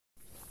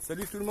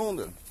Salut tout le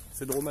monde,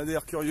 c'est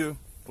Dromadaire curieux.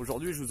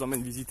 Aujourd'hui je vous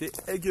emmène visiter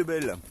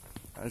eyguebelle,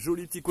 un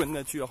joli petit coin de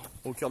nature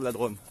au cœur de la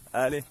Drôme.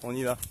 Allez, on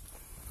y va.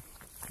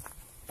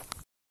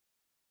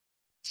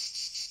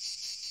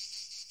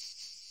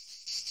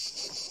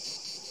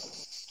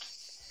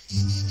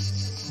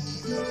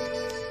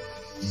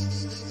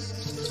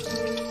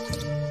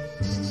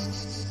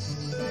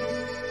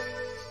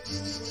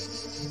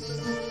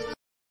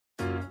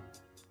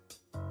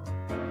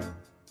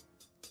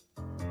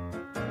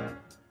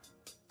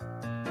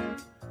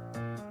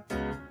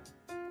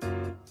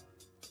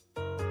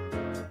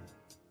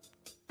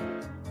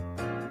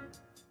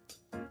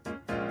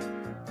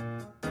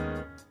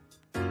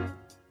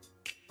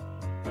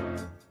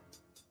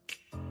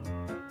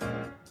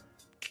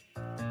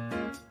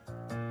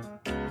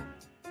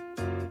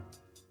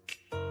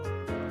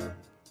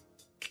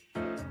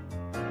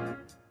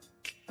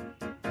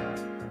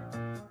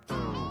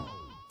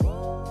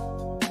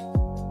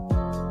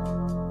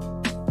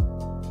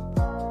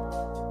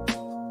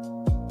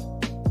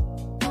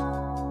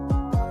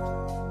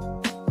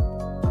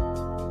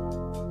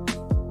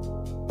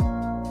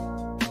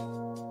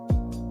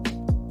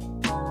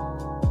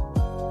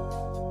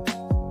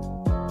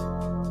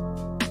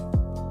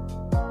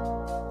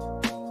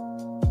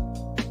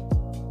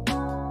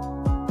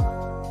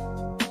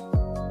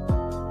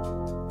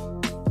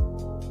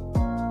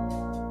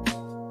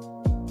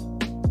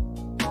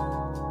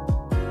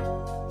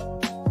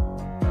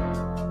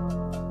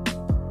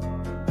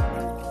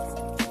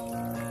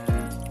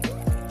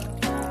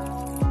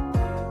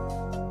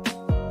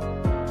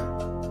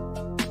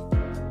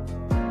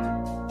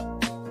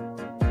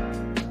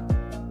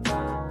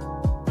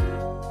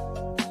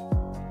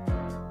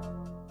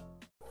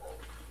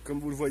 Comme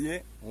vous le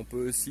voyez, on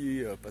peut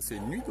aussi passer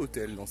une nuit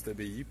d'hôtel dans cette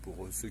abbaye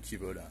pour ceux qui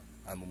veulent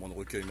un moment de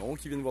recueillement ou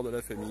qui viennent voir de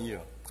la famille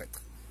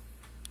prêtre.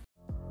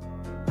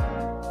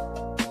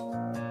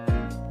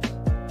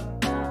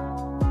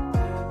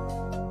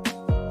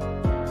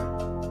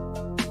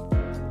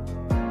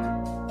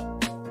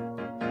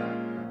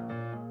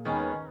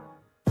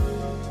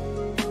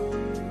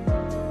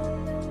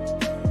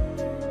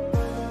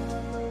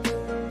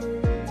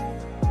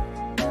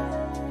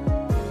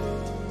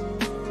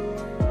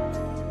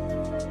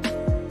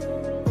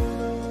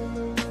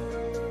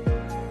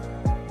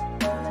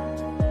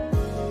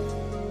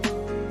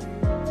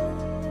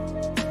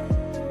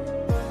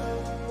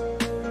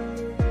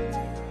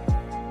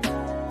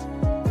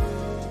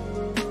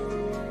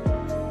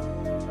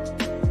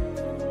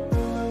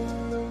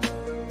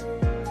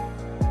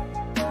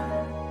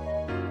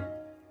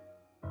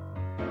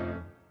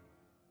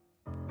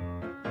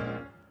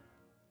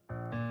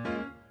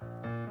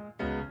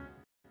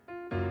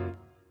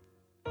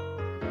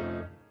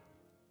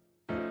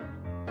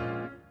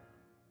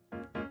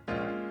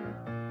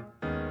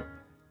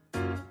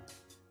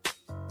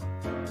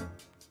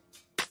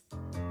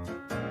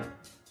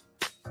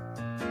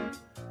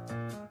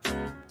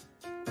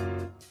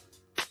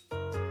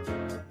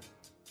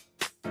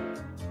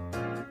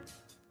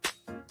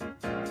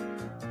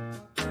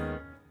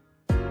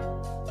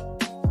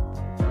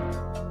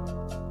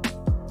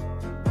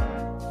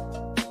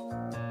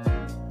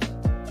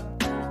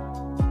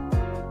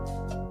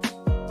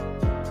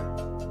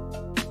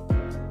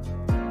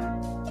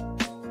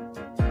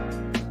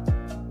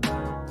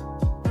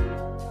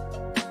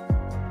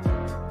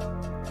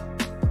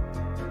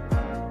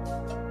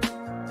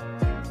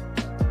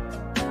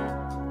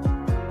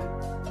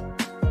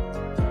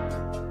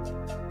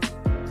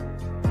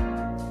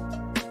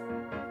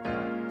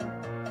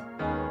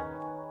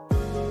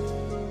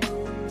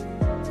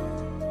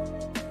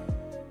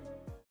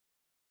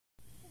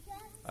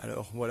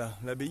 Alors voilà,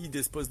 l'abbaye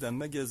dispose d'un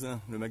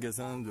magasin, le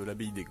magasin de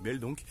l'abbaye d'Eyguebelle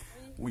donc,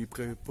 où ils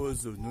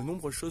proposent de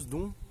nombreuses choses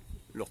dont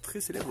leur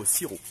très célèbre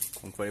sirop.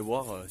 Donc on va aller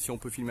voir si on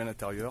peut filmer à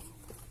l'intérieur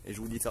et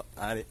je vous dis ça,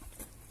 allez.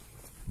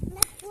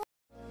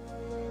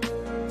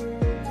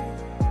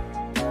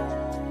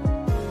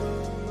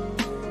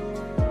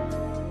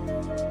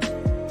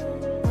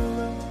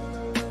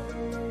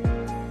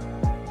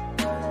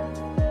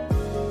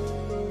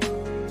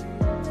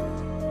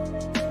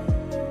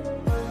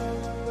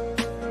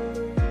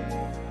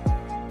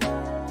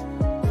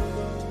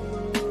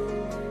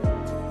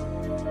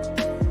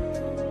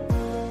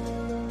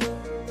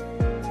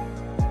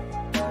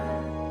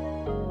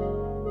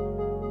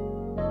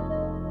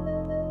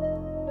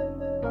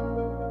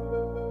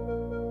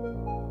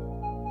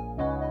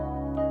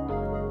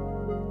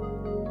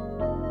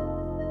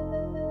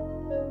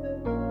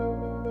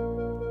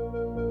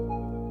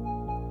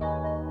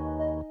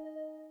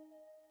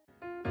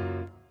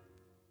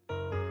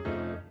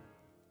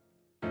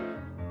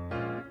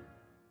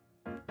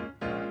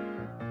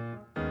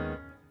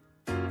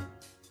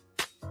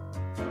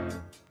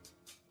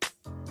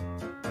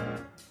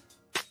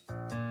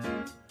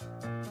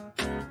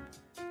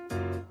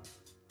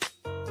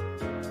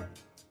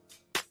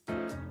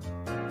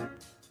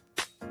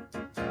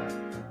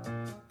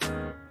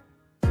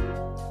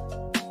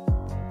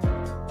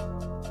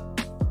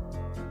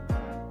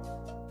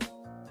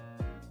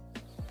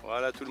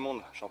 Voilà tout le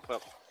monde, j'en prends.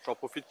 j'en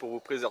profite pour vous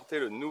présenter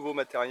le nouveau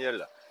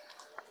matériel.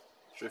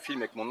 Je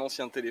filme avec mon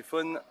ancien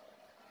téléphone.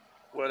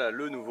 Voilà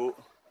le nouveau.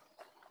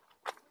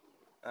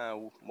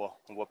 Bon,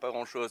 on voit pas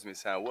grand chose, mais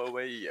c'est un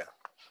Huawei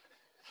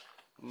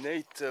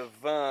Mate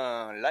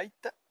 20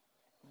 Lite,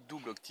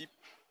 double octip.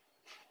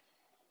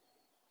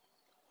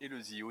 Et le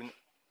Zhiyun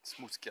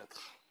Smooth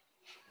 4.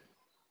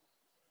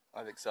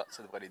 Avec ça,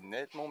 ça devrait aller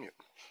nettement mieux.